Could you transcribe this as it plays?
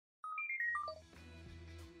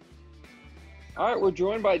All right, we're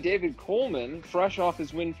joined by David Coleman, fresh off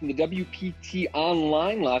his win from the WPT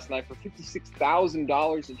Online last night for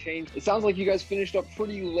 $56,000 and change. It sounds like you guys finished up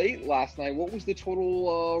pretty late last night. What was the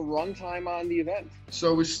total run time on the event?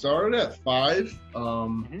 So we started at 5.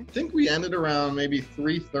 I think we ended around maybe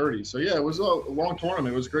 3:30. So yeah, it was a long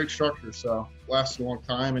tournament. It was a great structure. So lasted a long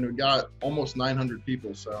time, and we got almost 900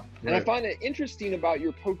 people. So and I find it interesting about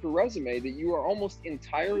your poker resume that you are almost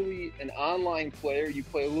entirely an online player. You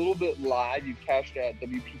play a little bit live. You've cashed at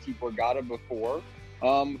WPT Borgata before.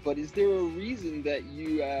 But is there a reason that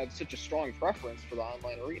you have such a strong preference for the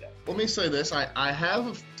online arena? Let me say this. I have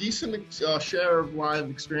a decent share of live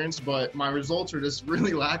experience, but my results are just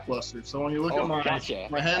really lackluster. So when you look at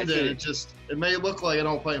my hand, it may look like I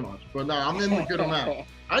don't play much. But no, I'm in a good amount.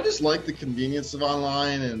 I just like the convenience of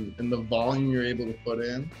online and the volume you're able to put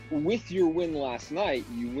in. With your win last night,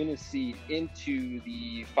 you win a seat into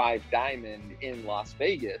the 5 Diamond in Las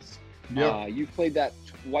Vegas. Yeah. You've played that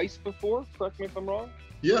twice before, correct me if I'm wrong?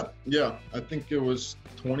 Yeah. I think it was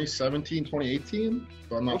 2017, 2018,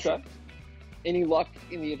 but I'm not sure. Any luck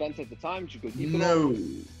in the event at the time? Did you go deep at all? No.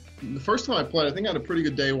 The first time I played, I think I had a pretty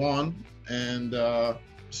good day 1, and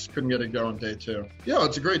just couldn't get it going day 2. Yeah,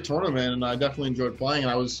 it's a great tournament, and I definitely enjoyed playing,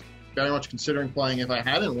 and I was very much considering playing if I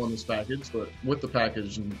hadn't won this package, but with the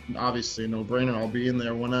package, and obviously no-brainer, I'll be in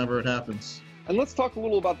there whenever it happens. And let's talk a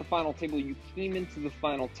little about the final table. You came into the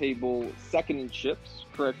final table second in chips.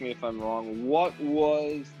 Correct me if I'm wrong. What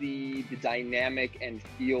was the dynamic and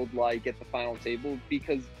field like at the final table?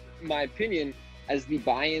 Because, in my opinion, as the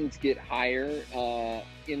buy-ins get higher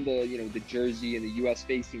in the Jersey and the U.S.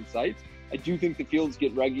 facing sites, I do think the fields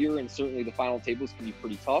get reggier, and certainly the final tables can be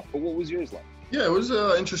pretty tough. But what was yours like? Yeah, it was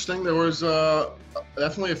interesting. There was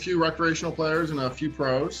definitely a few recreational players and a few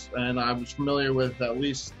pros, and I was familiar with at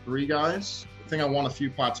least 3 guys. I think I won a few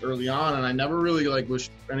pots early on, and I never really was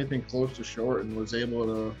anything close to short, and was able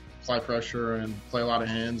to apply pressure and play a lot of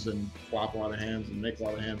hands and flop a lot of hands and make a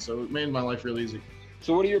lot of hands. So it made my life real easy.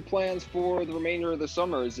 So what are your plans for the remainder of the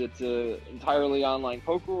summer? Is it entirely online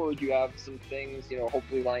poker, or do you have some things,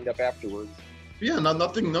 hopefully lined up afterwards? Yeah,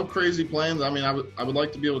 no crazy plans. I mean, I would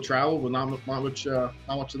like to be able to travel, but not much of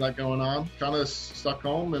that going on. Kind of stuck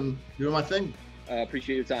home and doing my thing. I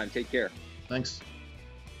appreciate your time. Take care. Thanks.